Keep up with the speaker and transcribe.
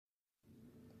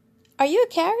Are you a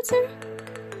character?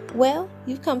 Well,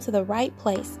 you've come to the right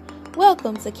place.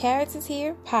 Welcome to Characters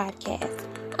Here podcast.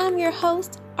 I'm your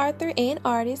host, author and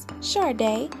artist,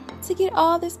 Sharday. To get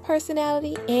all this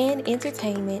personality and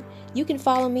entertainment, you can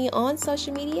follow me on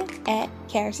social media at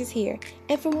Characters Here.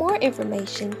 And for more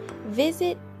information,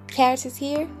 visit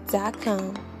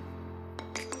charactershere.com.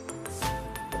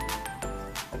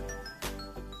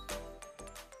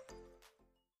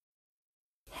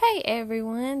 Hey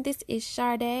everyone, this is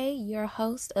Sharday, your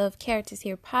host of Characters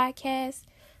Here podcast.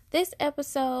 This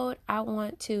episode, I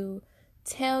want to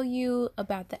tell you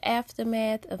about the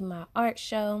aftermath of my art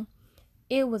show.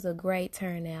 It was a great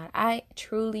turnout. I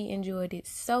truly enjoyed it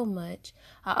so much.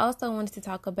 I also wanted to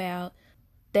talk about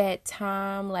that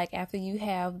time, like after you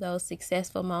have those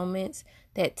successful moments,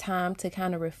 that time to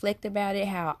kind of reflect about it,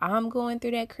 how I'm going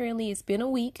through that currently. It's been a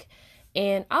week.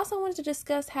 And also wanted to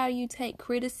discuss how you take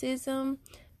criticism.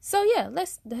 So yeah,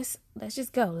 let's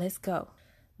just go. Let's go.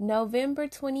 November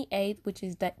 28th, which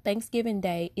is Thanksgiving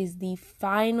Day, is the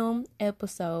final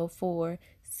episode for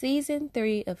season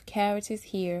 3 of Characters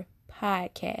Here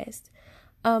podcast.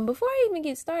 Before I even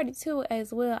get started too,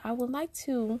 as well, I would like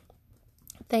to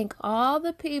thank all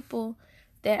the people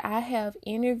that I have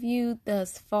interviewed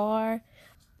thus far.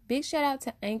 Big shout out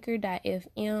to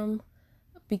Anchor.fm,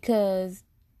 because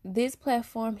this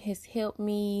platform has helped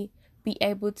me be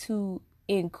able to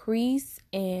increase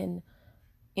and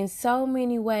in so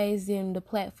many ways in the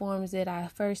platforms that I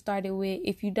first started with.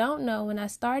 If you don't know, when I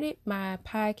started my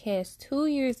podcast 2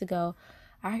 years ago,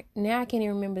 I can't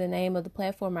even remember the name of the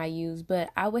platform I used, but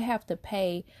I would have to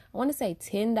pay, I want to say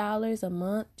 $10 a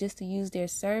month just to use their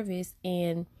service.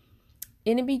 And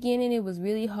in the beginning, it was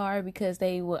really hard because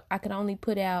I could only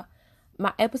put out,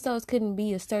 my episodes couldn't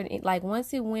be a certain, like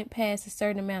once it went past a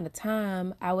certain amount of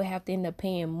time, I would have to end up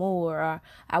paying more, or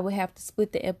I would have to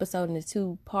split the episode into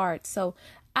 2 parts. So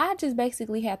I just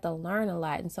basically had to learn a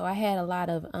lot. And so I had a lot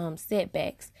of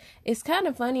setbacks. It's kind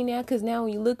of funny now, because now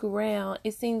when you look around,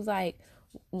 it seems like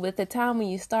with the time when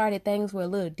you started, things were a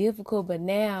little difficult, but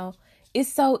now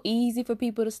it's so easy for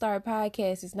people to start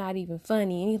podcasts. It's not even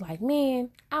funny. And you're like,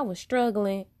 man, I was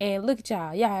struggling, and look at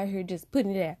y'all out here just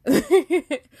putting it out.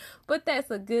 But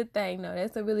that's a good thing, though.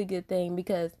 That's a really good thing,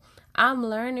 because I'm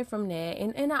learning from that.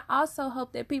 And I also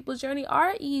hope that people's journey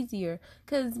are easier,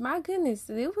 because my goodness,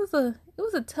 it was a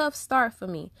tough start for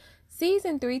me.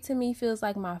 Season 3 to me feels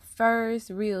like my first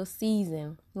real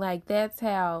season. Like, that's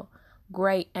how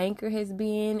great Anchor has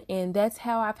been, and that's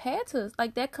how I've had to,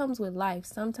 like, that comes with life.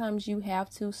 Sometimes you have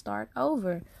to start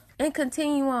over and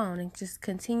continue on and just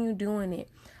continue doing it.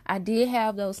 I did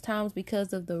have those times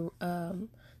because of the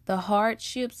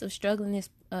hardships of struggling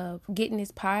getting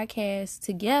this podcast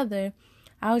together.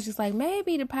 I was just like,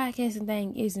 maybe the podcasting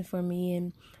thing isn't for me,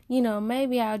 and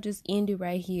maybe I'll just end it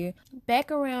right here.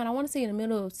 Back around, I want to say in the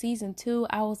middle of season 2,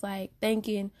 I was like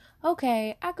thinking,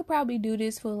 okay, I could probably do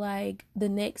this for like the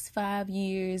next 5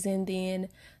 years, and then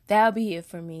that'll be it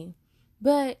for me.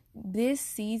 But this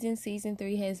season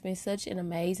 3, has been such an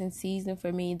amazing season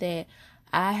for me that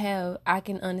I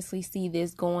can honestly see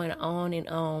this going on and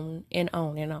on and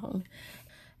on and on.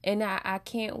 And I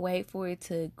can't wait for it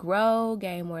to grow,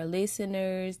 gain more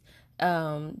listeners,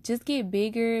 just get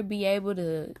bigger, be able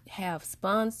to have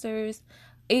sponsors.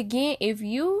 Again, if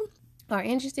you are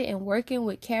interested in working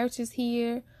with Characters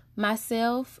Here,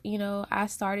 myself, I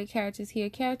started Characters Here.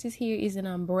 Characters Here is an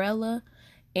umbrella,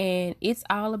 and it's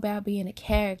all about being a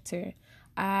character.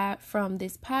 From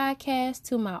this podcast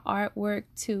to my artwork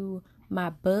to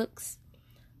my books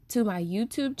to my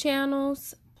YouTube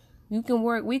channels, we can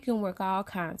work all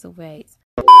kinds of ways.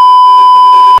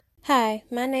 Hi,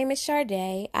 my name is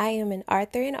Sharday. I am an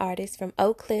author and artist from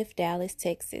Oak Cliff, Dallas,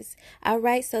 Texas. I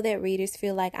write so that readers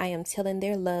feel like I am telling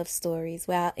their love stories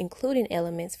while including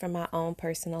elements from my own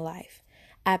personal life.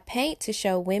 I paint to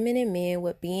show women and men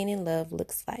what being in love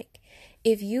looks like.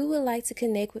 If you would like to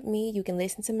connect with me, you can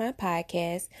listen to my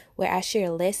podcast, where I share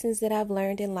lessons that I've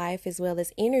learned in life, as well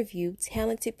as interview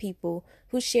talented people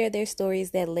who share their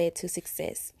stories that led to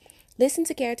success. Listen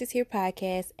to Characters Here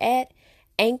podcast at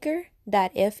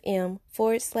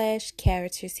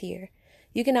anchor.fm/Characters Here.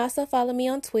 You can also follow me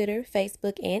on Twitter,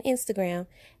 Facebook, and Instagram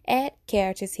at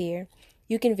Characters Here.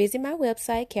 You can visit my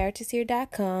website,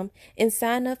 charactershere.com, and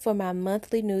sign up for my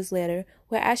monthly newsletter,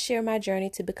 where I share my journey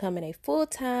to becoming a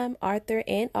full-time author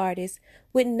and artist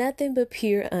with nothing but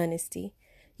pure honesty.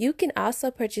 You can also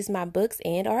purchase my books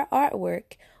and our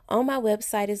artwork on my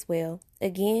website as well.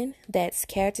 Again, that's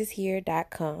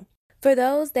charactershere.com. For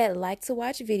those that like to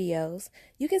watch videos,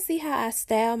 you can see how I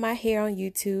style my hair on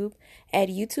YouTube at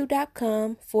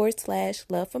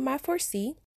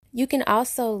youtube.com/loveformy4c. You can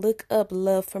also look up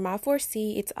Love for My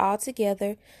 4C. It's all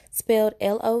together, spelled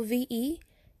LOVEFORMY,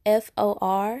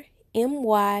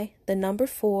 the number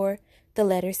 4, the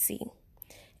letter C.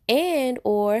 And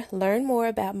or learn more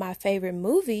about my favorite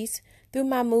movies through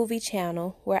my movie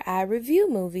channel where I review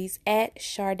movies at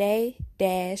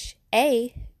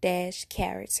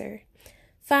Sharday-A-Character.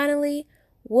 Finally,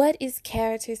 what is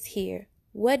Characters Here?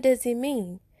 What does it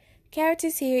mean?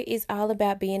 Characters Here is all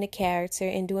about being a character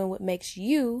and doing what makes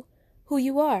you who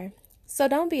you are. So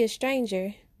don't be a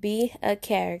stranger, be a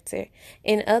character.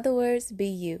 In other words, be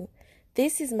you.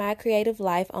 This is my creative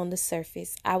life on the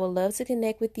surface. I would love to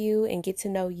connect with you and get to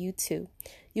know you too.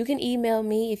 You can email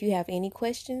me if you have any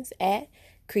questions at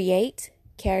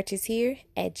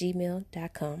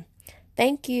createcharactershere@gmail.com.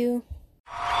 Thank you.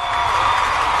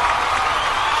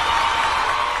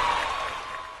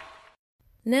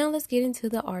 Now let's get into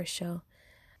the art show.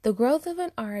 The growth of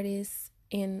an artist.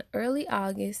 In early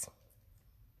August,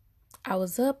 I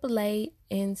was up late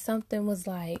and something was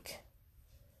like,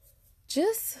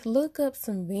 just look up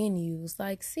some venues,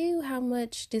 like see how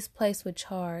much this place would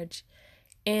charge.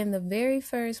 And the very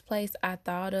first place I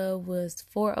thought of was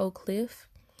Fort Oak Cliff.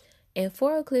 And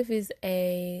Fort Oak Cliff is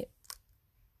a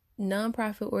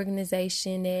nonprofit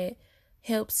organization that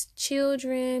helps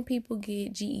children, people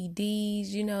get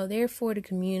GEDs, they're for the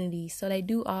community. So they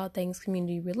do all things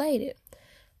community related.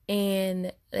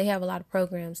 And they have a lot of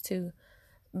programs too.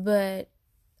 But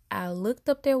I looked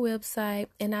up their website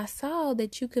and I saw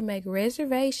that you could make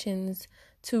reservations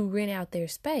to rent out their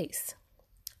space.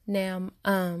 Now,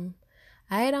 I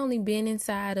had only been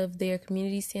inside of their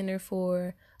community center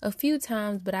for a few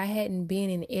times, but I hadn't been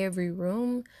in every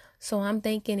room. So I'm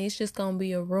thinking it's just going to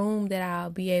be a room that I'll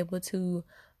be able to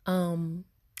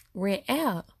rent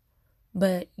out.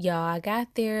 But y'all, I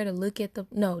got there to look at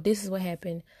this is what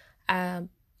happened.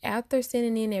 After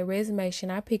sending in that reservation,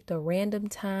 I picked a random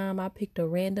time, I picked a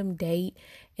random date,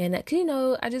 and I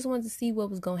just wanted to see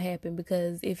what was going to happen,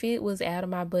 because if it was out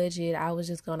of my budget, I was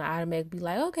just going to automatically be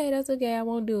like, okay, that's okay, I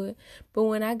won't do it. But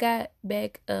when I got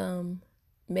back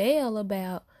mail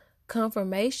about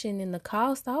confirmation and the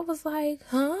cost, I was like,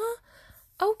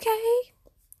 okay,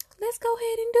 let's go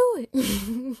ahead and do it.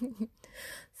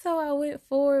 So I went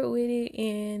forward with it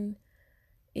and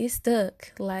it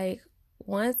stuck. Like,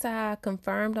 once I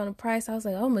confirmed on the price, I was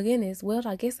like, oh my goodness, well,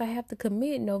 I guess I have to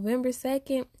commit November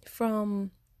 2nd from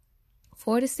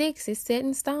 4 to 6. It's set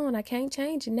in stone. I can't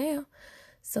change it now.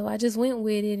 So I just went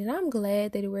with it, and I'm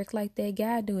glad that it worked like that.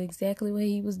 God knew exactly what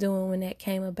he was doing when that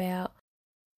came about.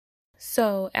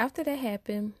 So after that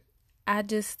happened, I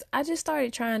just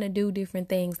started trying to do different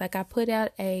things. Like I put out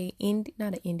not an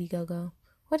Indiegogo.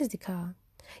 What is it called?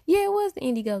 Yeah, it was the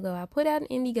Indiegogo. I put out an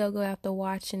Indiegogo after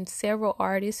watching several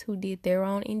artists who did their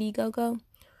own Indiegogo.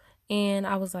 And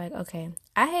I was like, okay,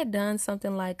 I had done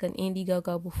something like an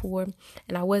Indiegogo before,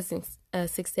 and I wasn't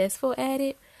successful at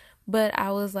it. But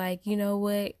I was like, you know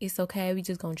what? It's okay. We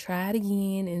just going to try it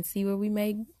again and see where we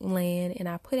may land. And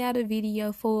I put out a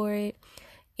video for it.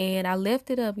 And I left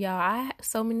it up, y'all.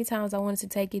 So many times I wanted to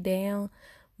take it down.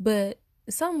 But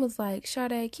something was like,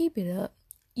 Sharday, keep it up.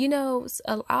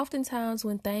 Oftentimes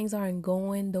when things aren't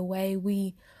going the way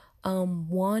we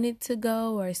want it to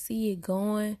go or see it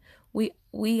going, we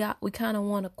kind of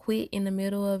want to quit in the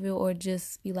middle of it, or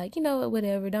just be like,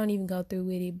 whatever, don't even go through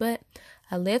with it. But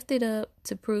I left it up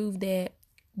to prove that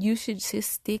you should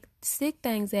just stick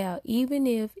things out, even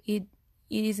if it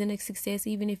isn't a success,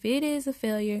 even if it is a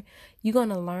failure, you're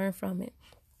gonna learn from it.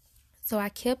 So I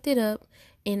kept it up,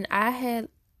 and I had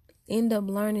end up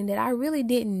learning that I really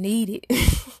didn't need it.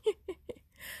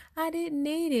 I didn't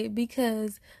need it,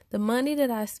 because the money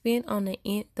that I spent on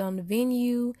the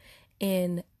venue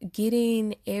and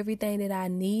getting everything that I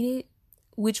needed,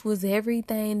 which was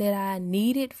everything that I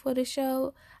needed for the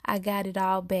show, I got it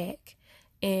all back.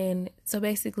 And so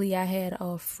basically I had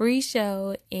a free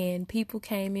show, and people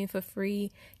came in for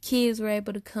free. Kids were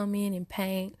able to come in and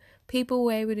paint. People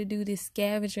were able to do this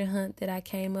scavenger hunt that I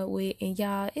came up with. And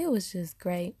y'all, it was just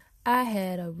great. I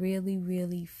had a really,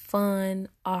 really fun,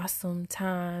 awesome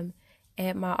time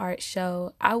at my art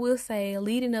show. I will say,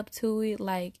 leading up to it,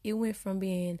 like, it went from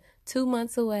being 2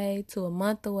 months away to a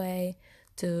month away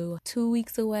to 2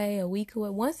 weeks away, a week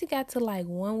away. Once it got to like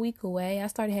 1 week away, I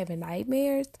started having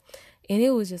nightmares. And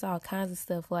it was just all kinds of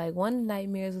stuff. Like, one of the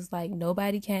nightmares was like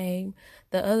nobody came.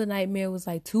 The other nightmare was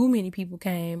like too many people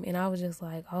came. And I was just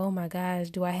like, oh my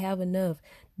gosh, do I have enough?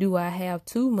 Do I have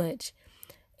too much?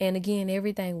 And again,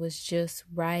 everything was just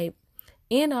right.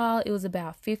 In all, it was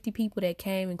about 50 people that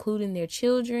came, including their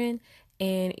children.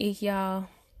 And it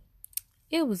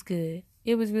was good.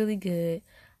 It was really good.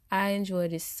 I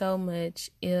enjoyed it so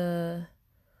much.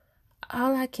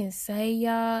 all I can say,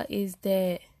 y'all, is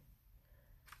that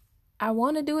I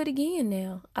want to do it again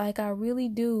now. Like, I really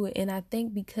do. And I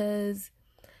think because,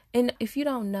 and if you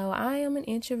don't know, I am an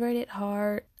introvert at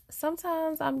heart.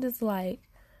 Sometimes I'm just like,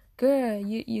 girl,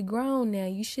 you're grown now.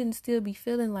 You shouldn't still be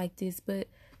feeling like this. But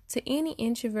to any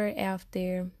introvert out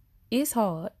there, it's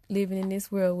hard living in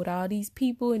this world with all these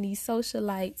people and these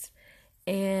socialites.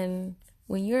 And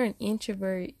when you're an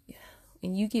introvert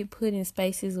and you get put in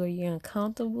spaces where you're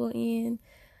uncomfortable in,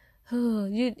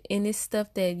 and it's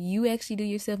stuff that you actually do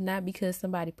yourself, not because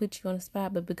somebody put you on the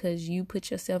spot, but because you put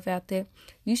yourself out there.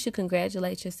 You should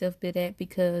congratulate yourself for that,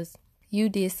 because you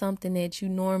did something that you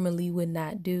normally would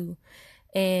not do.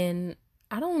 And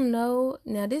I don't know.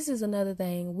 Now, this is another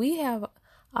thing. We have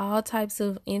all types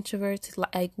of introverts,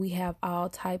 like we have all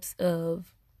types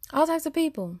of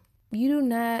people. You do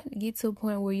not get to a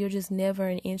point where you're just never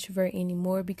an introvert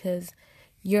anymore, because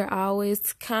you're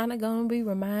always kind of going to be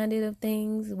reminded of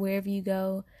things wherever you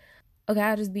go. Okay,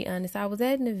 I'll just be honest. I was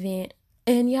at an event,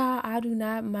 and y'all, I do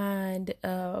not mind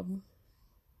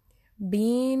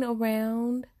being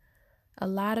around a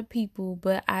lot of people,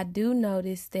 but I do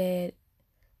notice that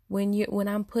when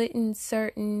I'm putting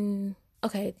certain,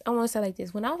 okay, I want to say like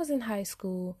this. When I was in high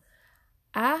school,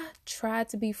 I tried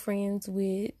to be friends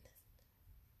with,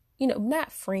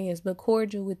 not friends, but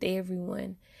cordial with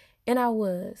everyone. And I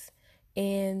was.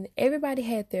 And everybody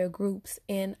had their groups,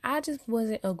 and I just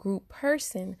wasn't a group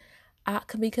person.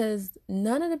 Because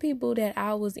none of the people that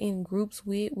I was in groups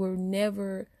with were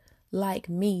never like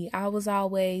me. I was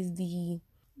always the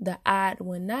odd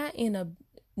one, not in a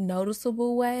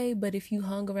noticeable way, but if you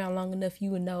hung around long enough,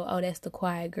 you would know, oh, that's the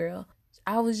quiet girl.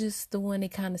 I was just the one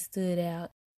that kind of stood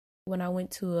out. When I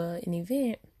went to an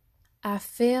event, I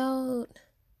felt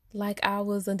like I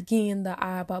was again the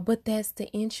eyeball, but that's the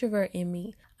introvert in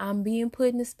me. I'm being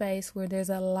put in a space where there's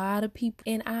a lot of people,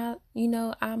 and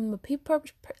I'm a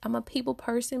people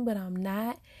person, but I'm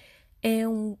not.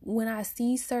 And when I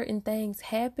see certain things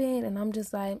happen, and I'm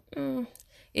just like,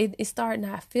 it start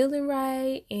not feeling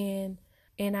right, and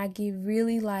I get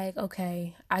really like,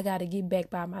 okay, I got to get back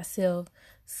by myself.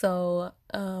 So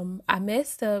I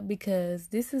messed up, because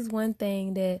this is one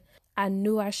thing that I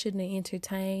knew I shouldn't have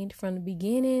entertained from the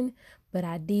beginning, but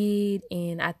I did.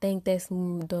 And I think that's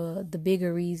the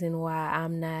bigger reason why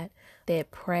I'm not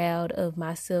that proud of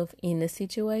myself in the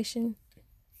situation.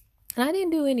 And I didn't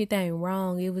do anything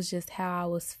wrong. It was just how I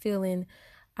was feeling.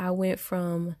 I went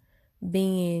from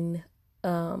being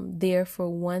there for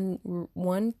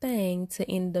one thing to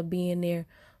end up being there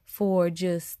for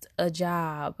just a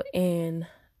job. And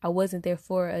I wasn't there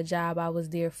for a job. I was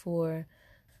there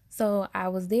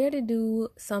to do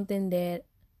something that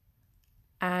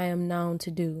I am known to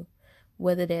do,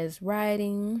 whether that's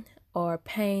writing or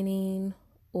painting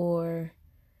or,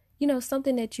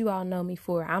 something that you all know me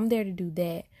for. I'm there to do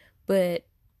that. But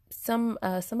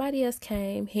somebody else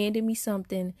came, handed me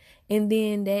something, and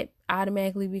then that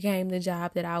automatically became the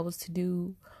job that I was to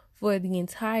do for the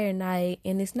entire night.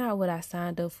 And it's not what I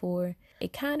signed up for.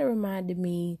 It kind of reminded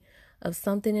me of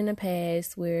something in the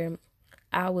past where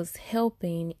I was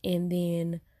helping, and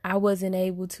then I wasn't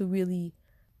able to really,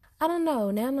 I don't know.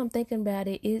 Now that I'm thinking about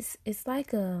it, it's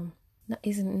like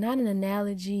it's not an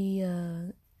analogy.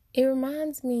 It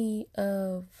reminds me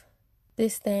of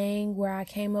this thing where I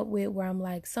came up with, where I'm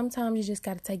like, sometimes you just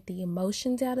got to take the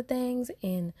emotions out of things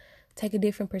and take a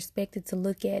different perspective to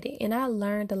look at it. And I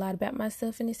learned a lot about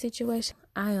myself in this situation.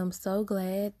 I am so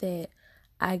glad that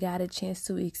I got a chance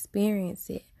to experience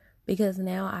it, because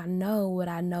now I know what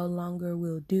I no longer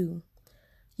will do.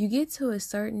 You get to a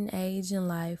certain age in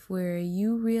life where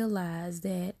you realize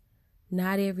that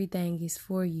not everything is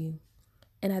for you.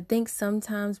 And I think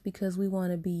sometimes because we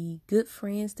want to be good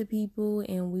friends to people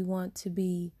and we want to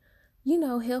be,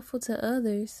 helpful to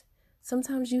others,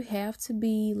 sometimes you have to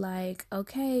be like,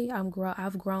 okay,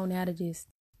 I've grown out of this.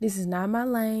 This is not my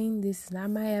lane. This is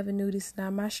not my avenue. This is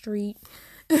not my street.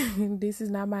 This is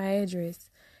not my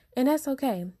address. And that's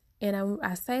okay. And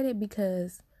I say that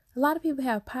because a lot of people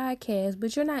have podcasts,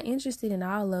 but you're not interested in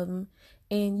all of them.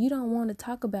 And you don't want to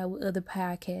talk about what other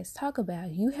podcasts talk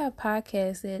about. You have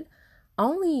podcasts that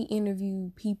only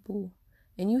interview people,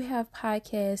 and you have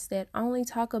podcasts that only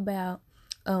talk about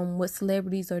what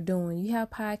celebrities are doing. You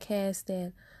have podcasts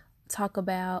that talk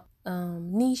about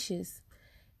niches,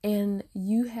 and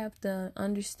you have to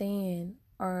understand,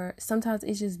 or sometimes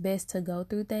it's just best to go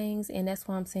through things. And that's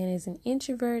why I'm saying, as an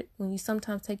introvert, when you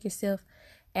sometimes take yourself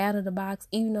out of the box,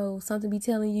 even though something be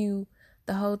telling you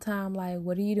the whole time, like,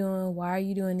 what are you doing? Why are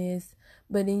you doing this?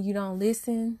 But then you don't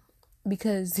listen,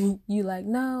 because you like,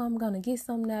 no, I'm going to get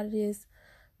something out of this.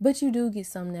 But you do get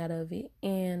something out of it.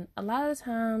 And a lot of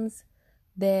times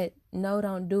that no,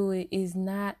 don't do it is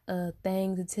not a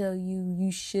thing to tell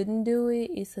you shouldn't do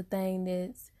it. It's a thing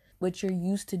that's what you're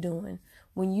used to doing.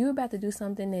 When you're about to do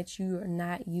something that you are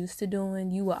not used to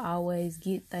doing, you will always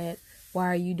get that, why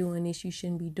are you doing this? You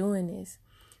shouldn't be doing this.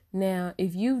 Now,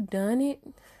 if you've done it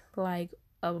like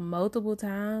multiple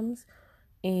times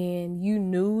and you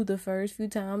knew the first few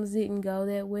times didn't go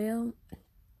that well,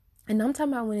 and I'm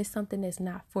talking about when it's something that's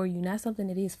not for you, not something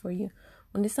that is for you.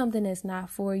 When it's something that's not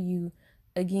for you,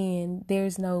 again,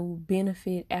 there's no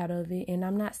benefit out of it. And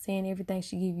I'm not saying everything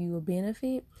should give you a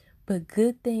benefit, but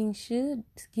good things should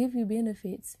give you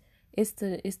benefits. It's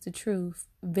the truth.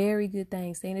 Very good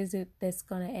things. Things that's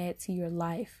going to add to your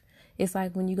life. It's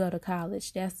like when you go to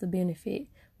college, that's the benefit.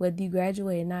 Whether you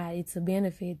graduate or not, it's a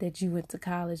benefit that you went to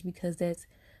college, because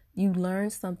you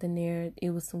learned something there.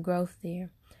 It was some growth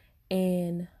there.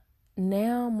 And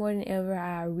now more than ever,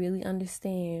 I really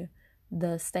understand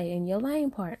the stay in your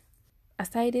lane part. I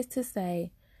say this to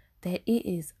say that it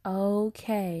is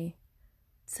okay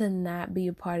to not be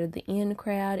a part of the in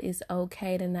crowd. It's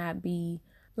okay to not be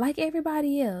like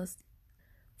everybody else.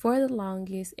 For the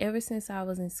longest, ever since I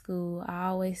was in school, I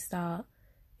always thought,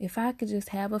 if I could just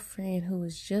have a friend who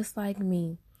was just like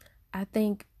me, I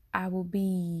think I will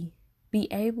be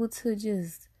able to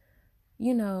just,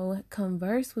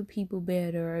 converse with people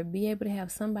better, or be able to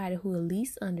have somebody who at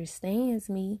least understands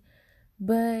me.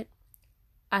 But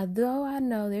although I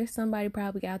know there's somebody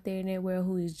probably out there in that world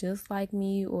who is just like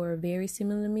me or very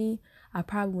similar to me, I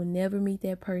probably will never meet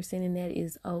that person, and that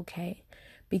is okay.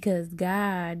 Because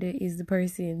God is the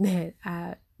person that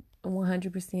I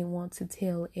 100% want to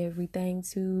tell everything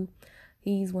to.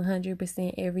 He's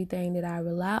 100% everything that I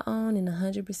rely on, and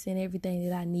 100% everything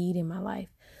that I need in my life.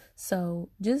 So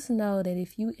just know that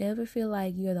if you ever feel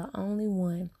like you're the only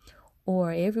one,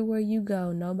 or everywhere you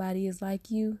go nobody is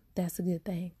like you, that's a good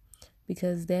thing.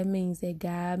 Because that means that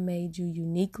God made you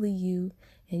uniquely you,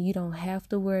 and you don't have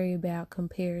to worry about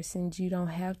comparisons. You don't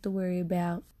have to worry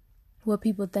about what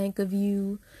people think of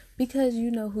you, because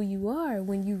you know who you are.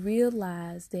 When you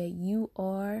realize that you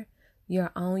are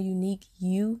your own unique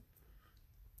you,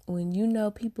 when you know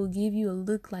people give you a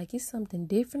look like it's something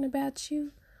different about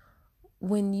you,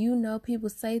 when you know people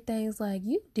say things like,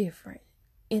 you different,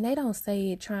 and they don't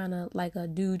say it trying to, like a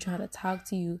dude trying to talk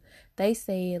to you. They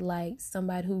say it like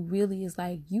somebody who really is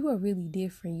like, you are really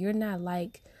different. You're not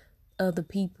like other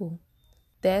people.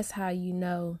 That's how you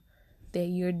know that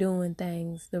you're doing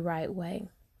things the right way.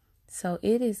 So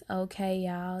it is okay,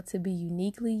 y'all, to be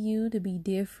uniquely you, to be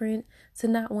different, to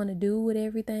not want to do what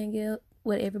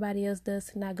everybody else does,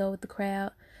 to not go with the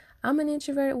crowd. I'm an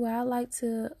introvert where I like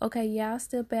to, I'll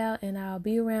step out and I'll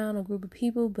be around a group of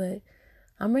people, but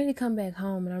I'm ready to come back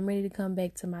home, and I'm ready to come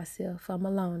back to myself. I'm a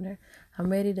loner.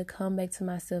 I'm ready to come back to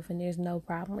myself, and there's no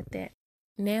problem with that.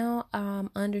 Now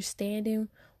I'm understanding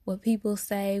what people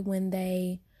say when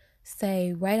they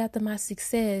say, right after my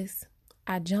success,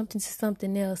 I jumped into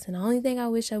something else. And the only thing I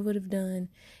wish I would have done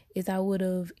is I would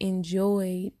have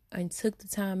enjoyed and took the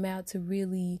time out to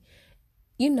really,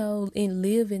 and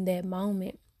live in that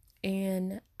moment.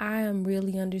 And I am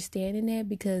really understanding that,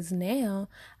 because now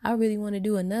I really want to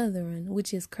do another one,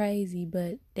 which is crazy,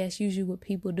 but that's usually what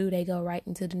people do. They go right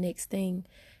into the next thing.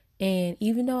 And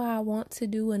even though I want to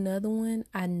do another one,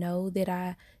 I know that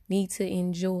I need to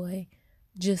enjoy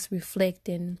just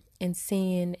reflecting and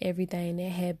seeing everything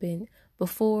that happened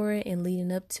before and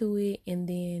leading up to it, and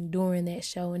then during that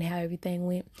show and how everything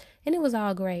went. And it was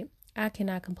all great. I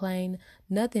cannot complain.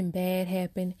 Nothing bad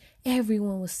happened.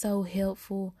 Everyone was so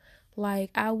helpful.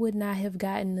 Like, I would not have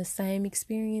gotten the same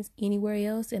experience anywhere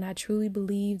else. And I truly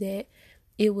believe that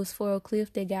it was for Oak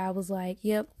Cliff that God was like,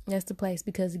 yep, that's the place.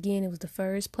 Because again, it was the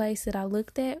first place that I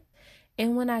looked at.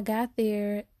 And when I got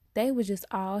there, they were just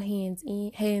all hands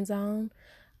on.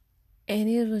 And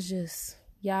it was just,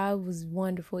 y'all, it was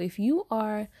wonderful. If you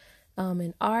are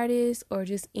an artist or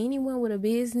just anyone with a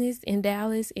business in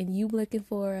Dallas and you looking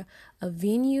for a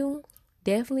venue,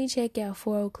 definitely check out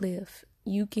For Oak Cliff.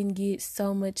 You can get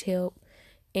so much help.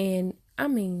 And I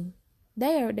mean,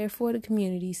 they are there for the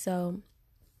community. So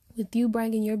with you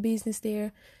bringing your business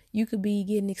there, you could be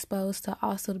getting exposed to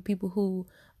also the people who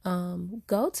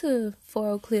go to For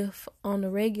Oak Cliff on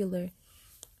the regular,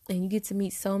 and you get to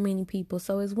meet so many people.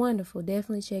 So it's wonderful.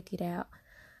 Definitely check it out.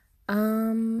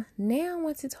 Now I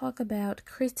want to talk about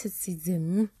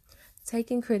criticism.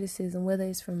 Taking criticism, whether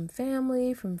it's from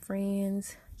family, from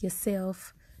friends,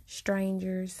 yourself,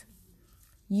 strangers.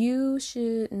 You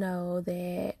should know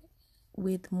that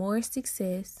with more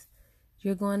success,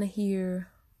 you're going to hear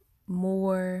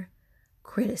more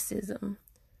criticism.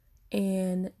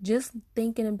 And just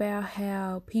thinking about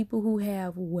how people who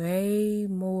have way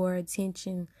more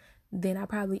attention than I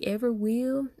probably ever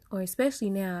will, or especially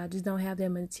now, I just don't have that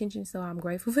much attention, so I'm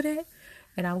grateful for that,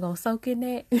 and I'm gonna soak in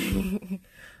that.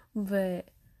 But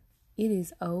it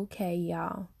is okay,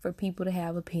 y'all, for people to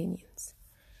have opinions.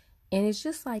 And it's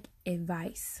just like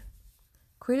advice.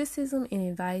 Criticism and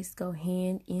advice go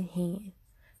hand in hand.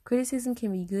 Criticism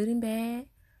can be good and bad.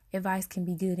 Advice can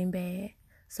be good and bad.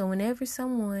 So whenever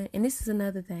someone, and this is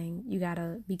another thing you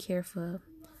gotta be careful of,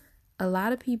 a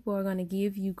lot of people are gonna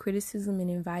give you criticism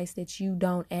and advice that you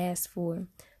don't ask for.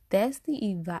 That's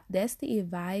the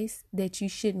advice that you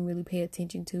shouldn't really pay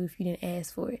attention to if you didn't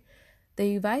ask for it.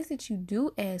 The advice that you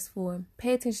do ask for,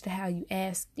 pay attention to how you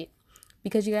asked it.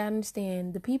 Because you gotta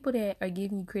understand, the people that are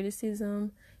giving you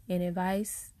criticism and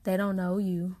advice, they don't know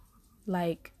you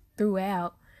like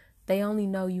throughout. They only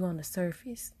know you on the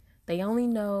surface. They only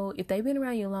know, if they've been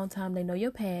around you a long time, they know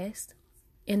your past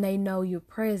and they know your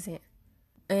present.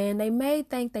 And they may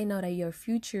think they know that your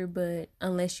future, but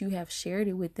unless you have shared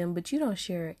it with them, but you don't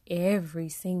share every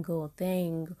single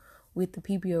thing with the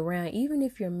people you're around. Even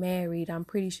if you're married, I'm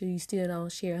pretty sure you still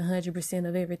don't share 100%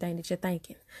 of everything that you're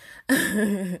thinking.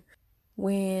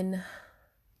 When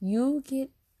you get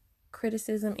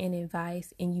criticism and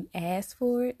advice and you ask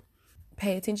for it,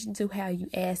 pay attention to how you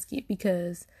ask it,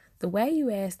 because the way you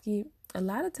ask it, a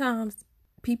lot of times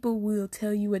people will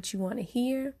tell you what you want to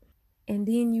hear, and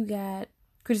then you got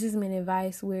criticism and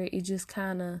advice where it just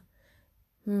kind of,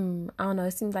 I don't know,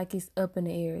 it seems like it's up in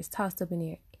the air, it's tossed up in the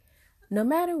air. No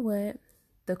matter what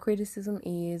the criticism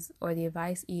is or the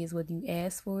advice is, whether you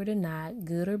ask for it or not,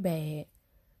 good or bad,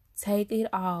 take it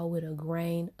all with a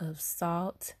grain of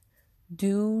salt.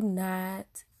 Do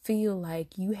not feel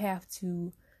like you have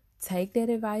to take that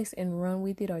advice and run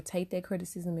with it, or take that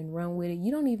criticism and run with it.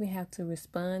 You don't even have to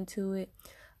respond to it.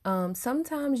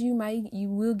 Sometimes you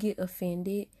will get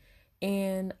offended.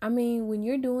 And I mean, when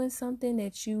you're doing something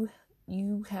that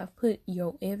you have put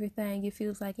your everything, it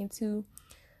feels like, into,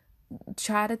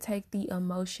 try to take the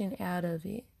emotion out of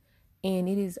it. And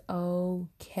it is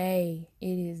okay.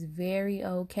 It is very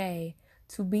okay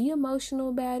to be emotional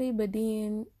about it, but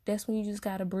then that's when you just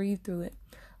gotta breathe through it.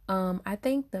 I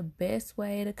think the best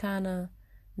way to kind of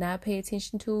not pay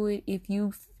attention to it, if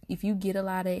you get a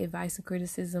lot of advice and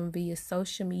criticism via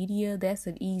social media, that's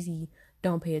an easy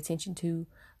don't pay attention to.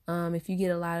 If you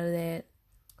get a lot of that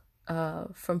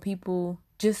from people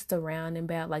just around and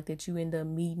about, like, that you end up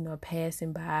meeting or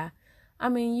passing by, I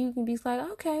mean, you can be like,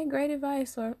 okay, great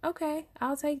advice, or okay,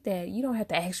 I'll take that. You don't have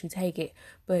to actually take it,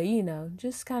 but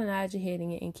just kind of nod your head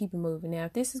and keep it moving. Now,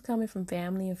 if this is coming from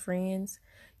family and friends,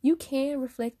 you can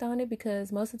reflect on it,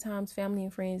 because most of the times family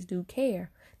and friends do care.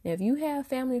 Now, if you have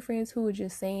family and friends who are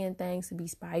just saying things to be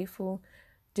spiteful,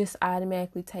 just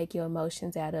automatically take your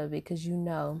emotions out of it, because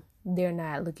they're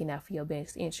not looking out for your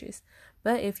best interest.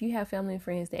 But if you have family and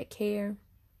friends that care,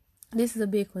 this is a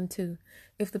big one too.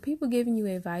 If the people giving you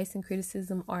advice and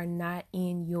criticism are not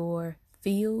in your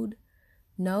field,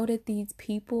 know that these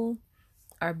people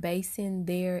are basing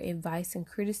their advice and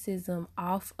criticism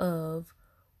off of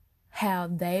how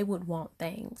they would want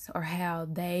things, or how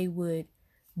they would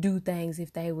do things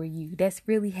if they were you. That's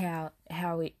really how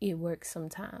it works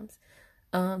sometimes.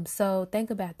 So think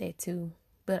about that too.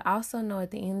 But also know,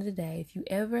 at the end of the day, if you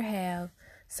ever have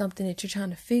something that you're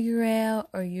trying to figure out,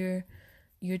 or you're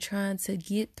trying to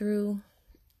get through,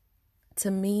 to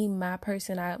me, the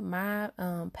person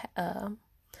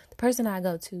I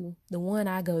go to, the one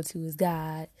I go to is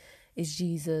God, is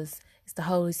Jesus, it's the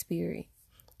Holy Spirit,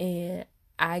 and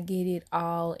I get it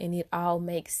all, and it all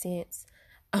makes sense.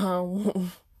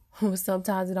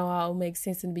 Sometimes it don't all make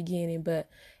sense in the beginning, but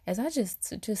as I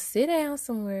just sit down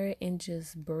somewhere and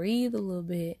just breathe a little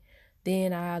bit,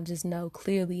 then I'll just know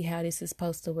clearly how this is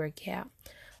supposed to work out.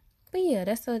 But yeah,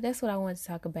 that's what I want to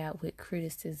talk about with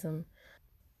criticism.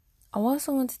 I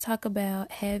also want to talk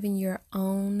about having your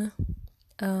own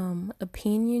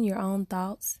opinion, your own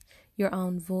thoughts, your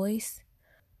own voice.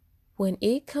 When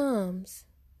it comes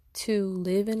to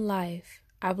living life,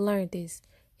 I've learned this.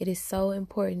 It is so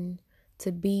important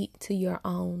to beat to your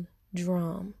own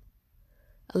drum.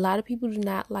 A lot of people do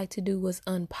not like to do what's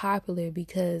unpopular,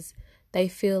 because they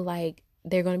feel like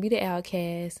they're going to be the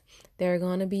outcast. They're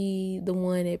going to be the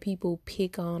one that people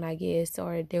pick on, I guess,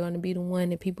 or they're going to be the one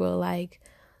that people are like,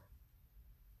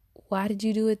 why did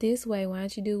you do it this way? Why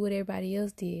don't you do what everybody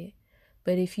else did?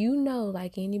 But if you know,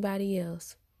 like anybody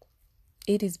else,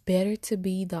 it is better to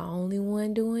be the only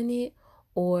one doing it,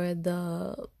 or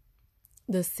the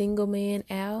single man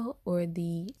out, or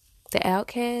the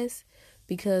outcast,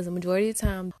 because the majority of the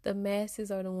time the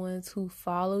masses are the ones who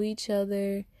follow each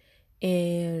other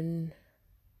and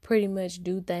pretty much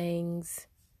do things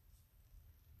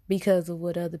because of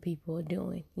what other people are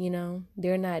doing.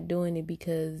 They're not doing it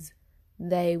because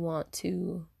they want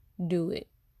to do it.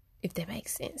 If that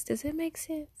makes sense. Does it make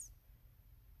sense?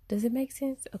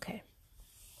 Okay.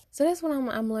 So that's what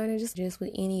I'm learning, just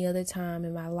with any other time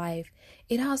in my life.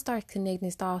 It all starts connecting,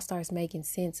 it all starts making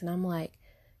sense. And I'm like,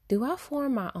 do I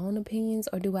form my own opinions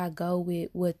or do I go with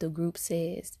what the group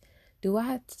says? Do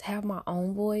I have my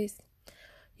own voice?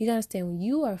 You gotta understand, when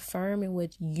you are firm in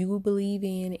what you believe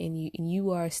in and you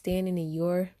are standing in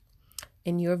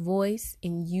your voice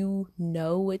and you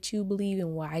know what you believe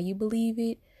and why you believe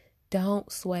it,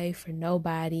 don't sway for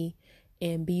nobody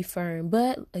and be firm.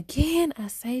 But again, I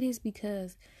say this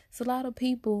because it's a lot of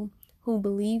people who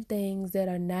believe things that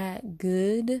are not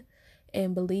good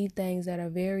and believe things that are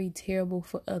very terrible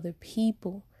for other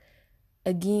people.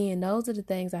 Again, those are the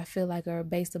things I feel like are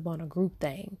based upon a group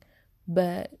thing.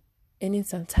 And then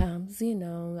sometimes,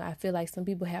 I feel like some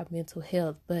people have mental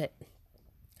health, but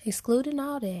excluding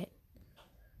all that,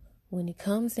 when it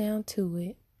comes down to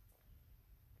it,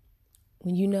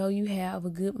 when you know you have a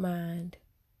good mind,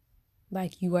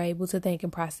 like you are able to think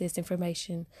and process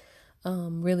information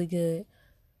really good,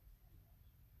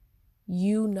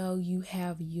 you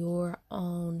have your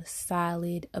own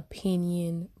solid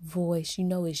opinion voice.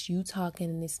 It's you talking,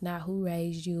 and it's not who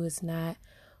raised you, it's not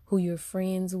who you're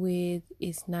friends with,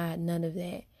 it's not none of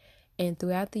that. And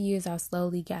throughout the years, I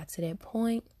slowly got to that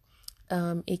point.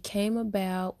 It came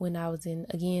about when I was in,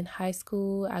 again, high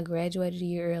school. I graduated a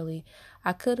year early.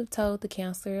 I could have told the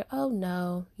counselor, oh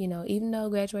no, even though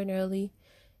graduating early,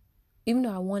 even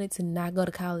though I wanted to not go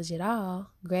to college at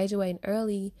all, graduating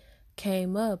early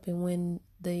came up. And when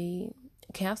the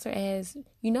counselor asked,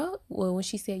 when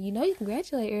she said, you can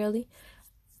graduate early,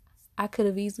 I could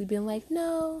have easily been like,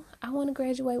 no, I want to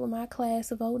graduate with my class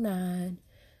of 09.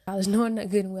 I was knowing that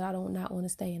good and well I do not want to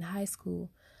stay in high school.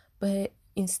 But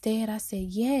instead, I said,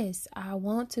 yes, I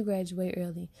want to graduate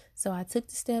early. So I took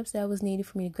the steps that was needed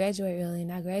for me to graduate early,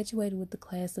 and I graduated with the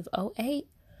class of 08.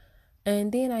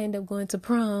 And then I ended up going to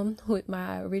prom with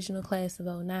my original class of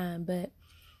 09. But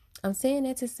I'm saying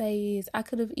that to say is I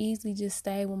could have easily just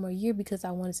stayed one more year because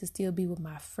I wanted to still be with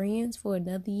my friends for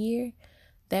another year.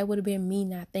 That would have been me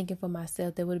not thinking for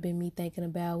myself. That would have been me thinking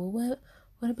about, well,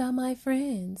 what about my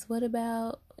friends? What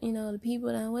about, the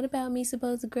people now? What about me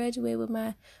supposed to graduate with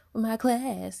my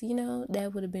class?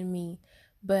 That would have been me.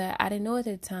 But I didn't know at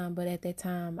that time. But at that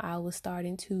time, I was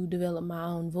starting to develop my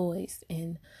own voice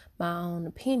and my own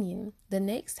opinion. The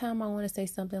next time I want to say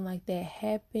something like that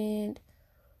happened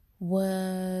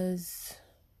was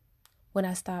when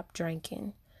I stopped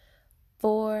drinking.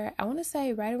 I want to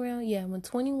say right around, when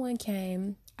 21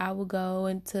 came, I would go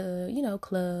into,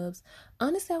 clubs.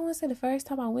 Honestly, I want to say the first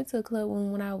time I went to a club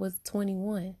when I was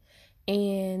 21.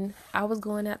 And I was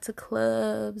going out to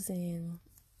clubs and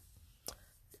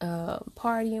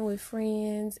partying with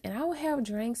friends. And I would have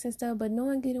drinks and stuff, but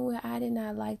knowing good and well, I did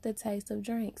not like the taste of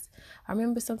drinks. I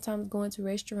remember sometimes going to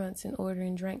restaurants and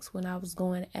ordering drinks when I was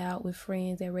going out with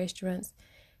friends at restaurants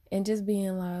and just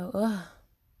being like, ugh,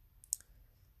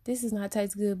 this does not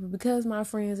taste good. But because my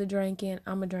friends are drinking,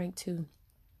 I'm going to drink too.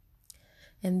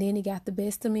 And then it got the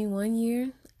best of me one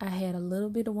year. I had a little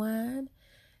bit of wine,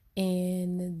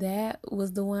 and that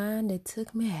was the wine that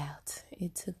took me out.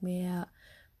 It took me out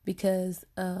because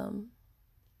I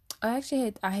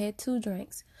had two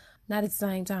drinks. Not at the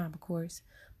same time, of course,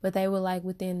 but they were like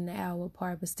within an hour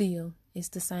apart, but still, it's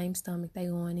the same stomach they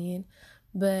going in.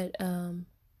 But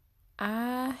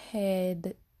I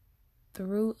had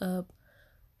threw up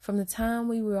from the time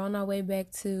we were on our way back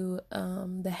to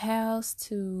the house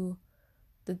to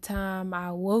the time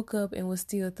I woke up and was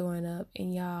still throwing up.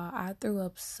 And y'all, I threw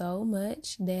up so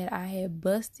much that I had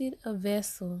busted a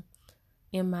vessel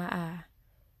in my eye.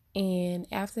 And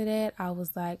after that, I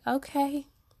was like, okay,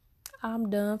 I'm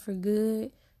done for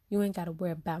good. You ain't got to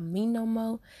worry about me no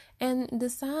more. And the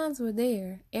signs were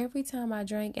there. Every time I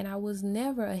drank, and I was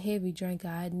never a heavy drinker.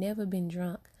 I had never been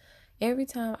drunk. Every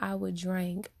time I would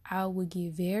drink, I would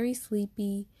get very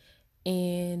sleepy.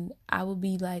 And I would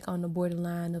be like on the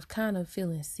borderline of kind of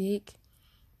feeling sick.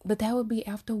 But that would be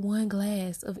after one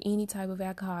glass of any type of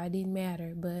alcohol. It didn't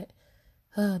matter. But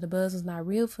the buzz was not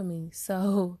real for me.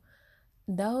 So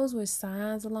those were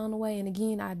signs along the way. And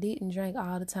again, I didn't drink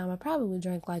all the time. I probably would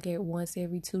drink like once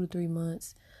every 2 to 3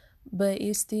 months. But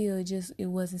it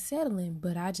wasn't settling.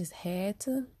 But I just had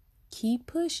to keep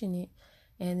pushing it.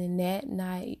 And then that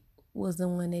night was the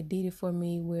one that did it for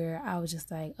me, where I was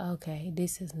just like, okay,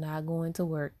 this is not going to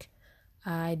work.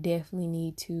 I definitely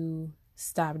need to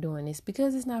stop doing this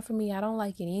because it's not for me. I don't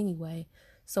like it anyway.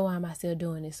 So why am I still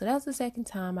doing this? So that was the second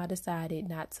time I decided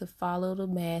not to follow the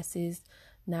masses,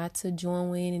 not to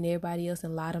join in and everybody else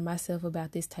and lie to myself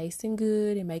about this tasting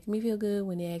good and making me feel good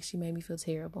when it actually made me feel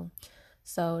terrible.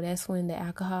 So that's when the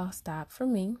alcohol stopped for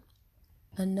me.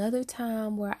 Another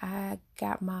time where I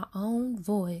got my own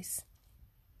voice,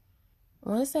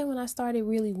 I want to say when I started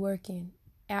really working.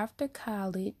 After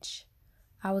college,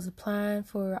 I was applying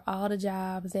for all the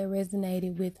jobs that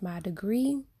resonated with my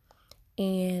degree,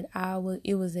 and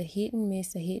it was a hit and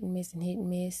miss, a hit and miss, and hit and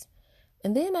miss.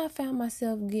 And then I found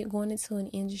myself going into an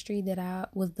industry that I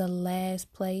was the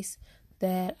last place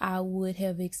that I would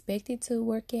have expected to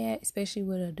work at, especially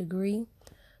with a degree.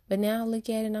 But now I look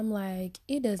at it and I'm like,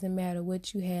 it doesn't matter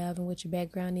what you have and what your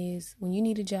background is. When you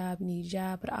need a job, you need a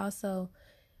job. But also,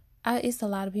 it's a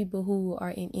lot of people who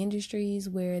are in industries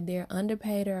where they're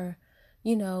underpaid or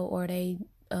they're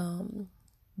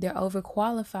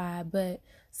overqualified. But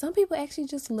some people actually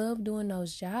just love doing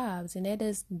those jobs, and that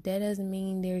doesn't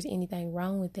mean there's anything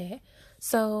wrong with that.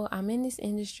 So I'm in this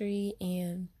industry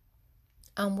and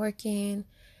I'm working,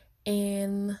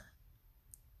 and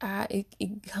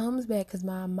it comes back because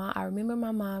I remember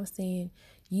my mom saying,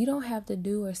 you don't have to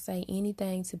do or say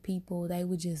anything to people. They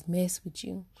would just mess with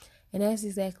you. And that's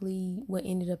exactly what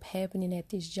ended up happening at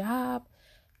this job.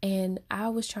 And I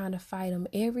was trying to fight them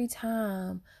every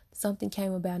time something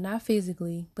came about, not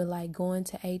physically, but like going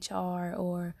to HR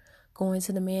or going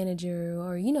to the manager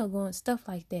or, going stuff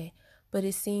like that. But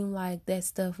it seemed like that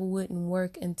stuff wouldn't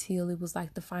work until it was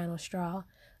like the final straw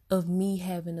of me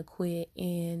having to quit.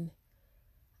 And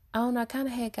I don't know, I kind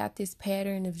of got this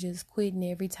pattern of just quitting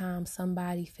every time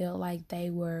somebody felt like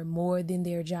they were more than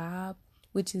their job,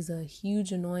 which is a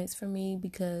huge annoyance for me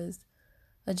because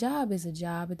a job is a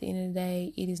job. At the end of the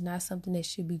day, it is not something that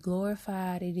should be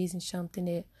glorified. It isn't something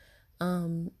that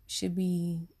should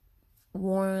be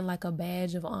worn like a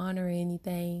badge of honor or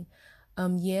anything.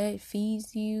 Yeah, it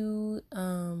feeds you.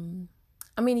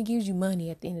 It gives you money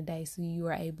at the end of the day, so you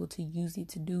are able to use it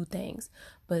to do things.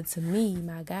 But to me,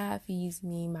 my God feeds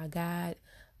me, my God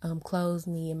clothes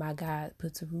me, and my God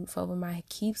keeps a roof over my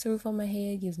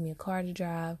head, gives me a car to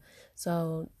drive.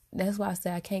 So that's why I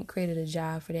say I can't credit a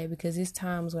job for that, because there's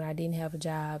times when I didn't have a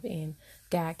job and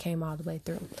God came all the way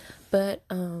through. But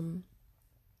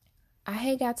I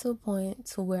had got to a point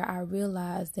to where I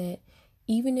realized that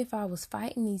even if I was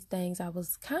fighting these things, I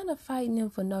was kind of fighting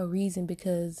them for no reason,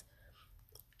 because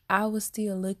I was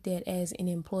still looked at as an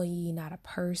employee, not a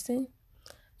person.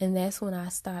 And that's when I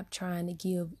stopped trying to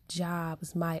give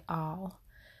jobs my all.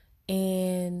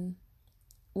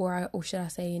 Or should I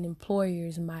say an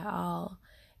employer's my all.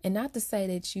 And not to say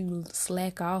that you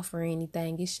slack off or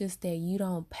anything. It's just that you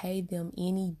don't pay them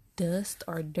any dust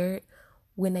or dirt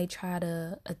when they try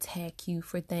to attack you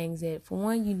for things that, for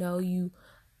one, you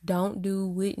don't do,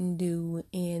 wouldn't do,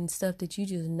 and stuff that you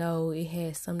just know it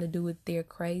has something to do with their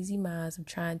crazy minds of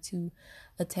trying to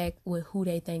attack with who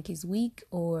they think is weak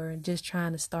or just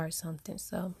trying to start something.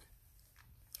 So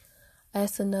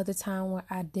that's another time where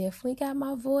I definitely got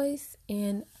my voice.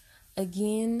 And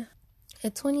again,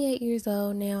 at 28 years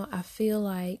old now, I feel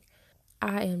like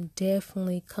I am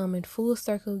definitely coming full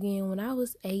circle again. When I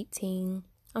was 17,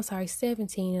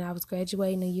 and I was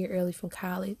graduating a year early from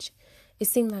college, it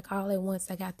seemed like all at once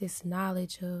I got this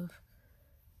knowledge of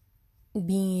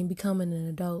becoming an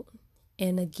adult.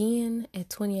 And again, at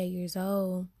 28 years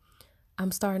old,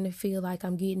 I'm starting to feel like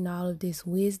I'm getting all of this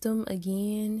wisdom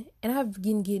again. And I've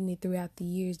been getting it throughout the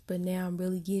years, but now I'm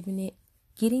really getting it.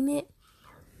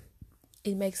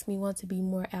 It makes me want to be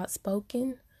more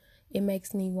outspoken. It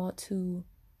makes me want to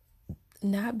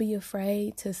not be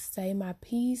afraid to say my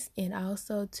piece, and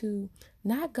also to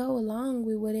not go along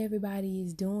with what everybody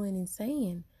is doing and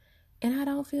saying. And I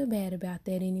don't feel bad about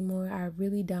that anymore. I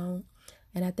really don't.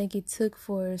 And I think it took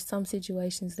for some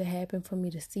situations to happen for me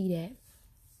to see that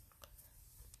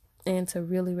and to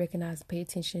really recognize and pay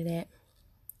attention to that.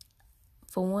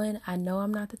 For one, I know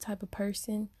I'm not the type of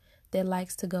person that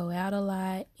likes to go out a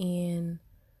lot and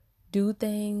do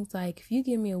things. Like, if you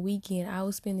give me a weekend, I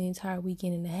will spend the entire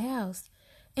weekend in the house.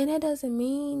 And that doesn't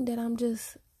mean that I'm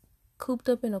just cooped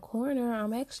up in a corner.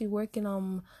 I'm actually working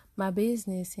on my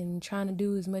business and trying to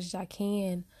do as much as I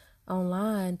can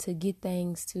online to get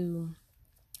things to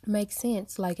make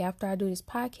sense. Like, after I do this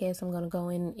podcast, I'm going to go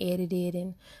in and edit it,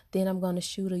 and then I'm going to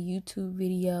shoot a YouTube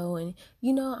video. And,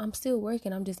 I'm still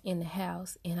working. I'm just in the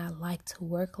house, and I like to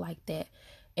work like that.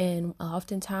 And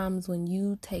oftentimes when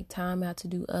you take time out to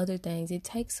do other things, it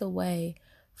takes away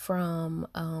from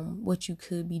what you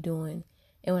could be doing.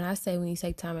 And when I say when you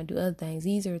take time to do other things,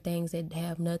 these are things that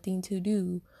have nothing to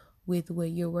do with what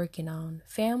you're working on.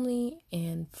 Family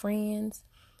and friends,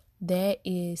 that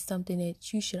is something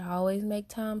that you should always make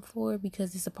time for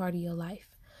because it's a part of your life.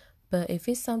 But if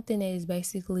it's something that is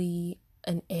basically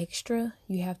an extra,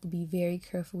 you have to be very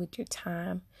careful with your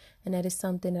time. And that is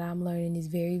something that I'm learning is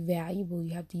very valuable.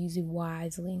 You have to use it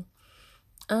wisely.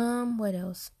 What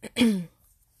else?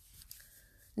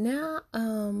 Now,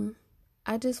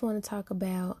 I just want to talk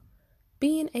about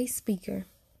being a speaker.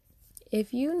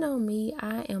 If you know me,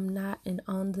 I am not an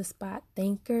on-the-spot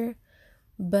thinker,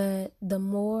 but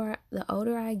the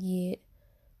older I get,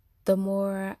 the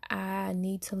more I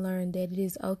need to learn that it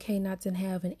is okay not to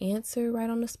have an answer right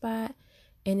on the spot.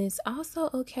 And it's also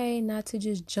okay not to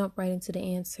just jump right into the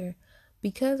answer.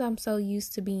 Because I'm so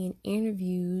used to being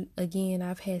interviewed, again,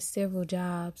 I've had several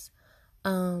jobs.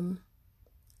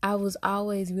 I was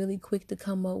always really quick to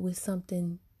come up with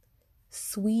something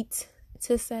sweet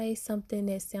to say, something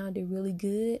that sounded really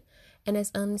good. And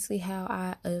that's honestly how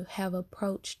I have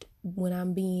approached when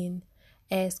I'm being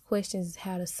asked questions,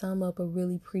 how to sum up a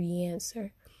really pretty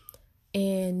answer.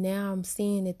 And now I'm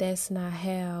seeing that that's not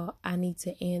how I need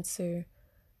to answer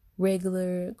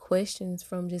regular questions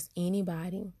from just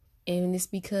anybody. And it's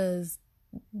because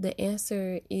the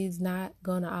answer is not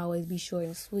going to always be short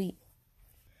and sweet.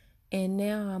 And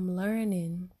now I'm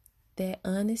learning that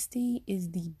honesty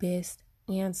is the best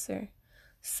answer.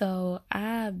 So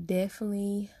I'm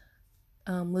definitely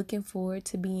looking forward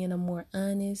to being a more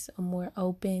honest, a more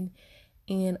open,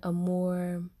 and a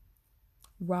more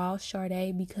raw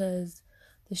Sade, because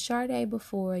the Sade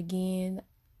before, again,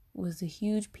 was a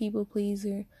huge people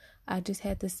pleaser. I just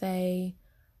had to say,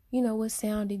 what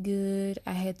sounded good.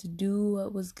 I had to do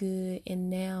what was good. And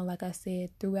now, like I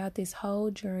said, throughout this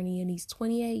whole journey in these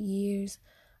 28 years,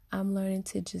 I'm learning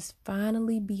to just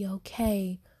finally be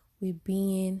okay with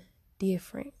being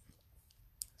different.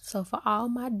 So for all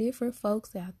my different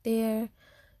folks out there,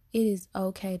 it is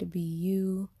okay to be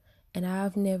you. And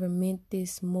I've never meant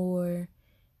this more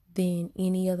than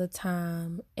any other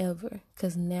time ever,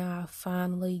 because now I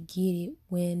finally get it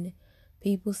when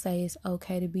people say it's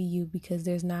okay to be you, because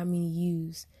there's not many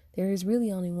yous. There is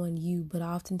really only one you, but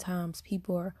oftentimes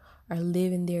people are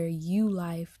living their you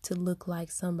life to look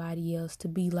like somebody else, to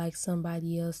be like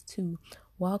somebody else, to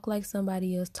walk like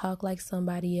somebody else, talk like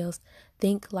somebody else,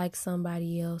 think like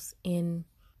somebody else, and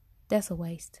that's a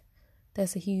waste.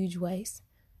 That's a huge waste.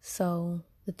 So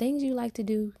the things you like to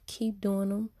do, keep doing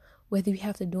them, whether you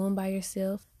have to do them by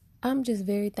yourself. I'm just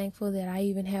very thankful that I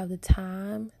even have the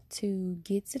time to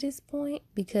get to this point,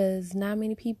 because not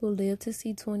many people live to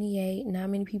see 28. Not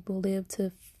many people live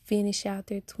to finish out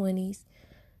their 20s.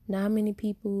 Not many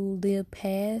people live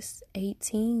past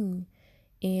 18.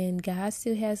 And God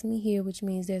still has me here, which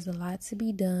means there's a lot to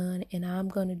be done. And I'm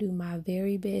going to do my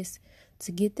very best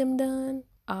to get them done,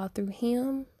 all through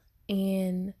Him.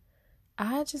 And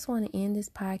I just want to end this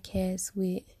podcast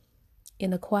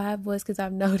in a quiet voice, because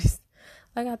I've noticed,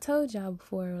 like I told y'all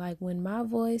before, like when my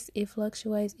voice, it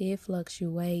fluctuates.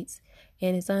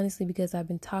 And it's honestly because I've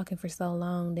been talking for so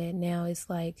long that now it's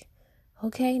like,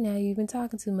 okay, now you've been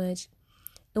talking too much.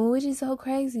 And which is so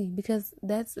crazy, because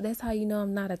that's how you know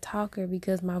I'm not a talker,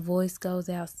 because my voice goes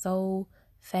out so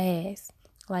fast.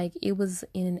 Like it was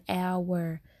in an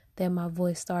hour that my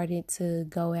voice started to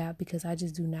go out, because I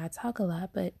just do not talk a lot.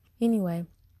 But anyway,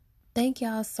 thank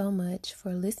y'all so much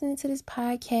for listening to this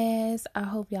podcast. I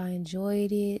hope y'all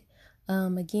enjoyed it.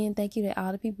 Again, thank you to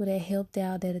all the people that helped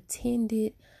out, that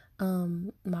attended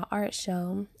my art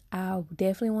show. I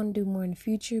definitely want to do more in the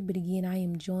future, but again, I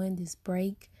am enjoying this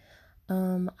break.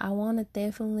 I want to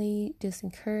definitely just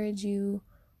encourage you,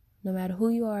 no matter who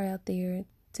you are out there,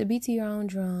 to beat to your own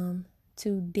drum,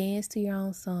 to dance to your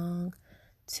own song,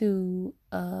 to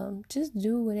just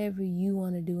do whatever you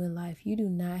want to do in life. You do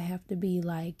not have to be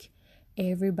like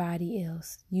everybody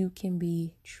else. You can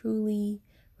be truly,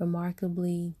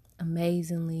 remarkably,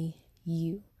 amazingly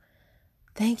you.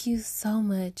 Thank you so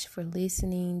much for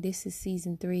listening. This is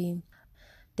season 3.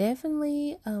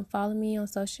 Definitely follow me on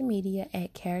social media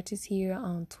at Characters Here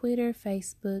on Twitter,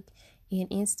 Facebook, and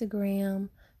Instagram.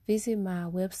 Visit my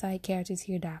website,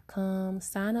 charactershere.com.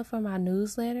 Sign up for my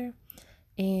newsletter,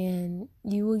 and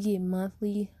you will get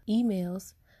monthly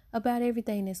emails about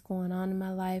everything that's going on in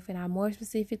my life. And I more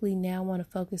specifically now want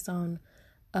to focus on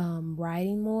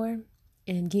writing more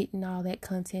and getting all that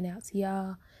content out to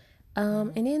y'all.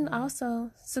 And then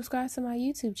also subscribe to my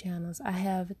YouTube channels. I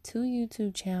have 2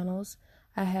 YouTube channels.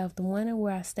 I have the one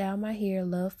where I style my hair,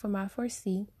 Love for My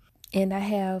 4C. And I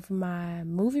have my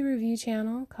movie review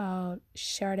channel called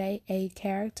Sade A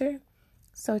Character.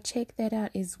 So check that out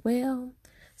as well.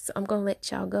 So I'm going to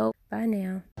let y'all go. Bye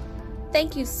now.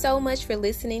 Thank you so much for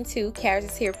listening to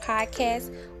Characters Here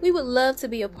podcast. We would love to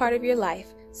be a part of your life.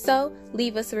 So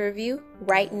leave us a review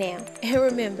right now. And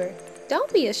remember,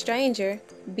 don't be a stranger,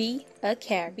 be a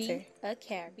character.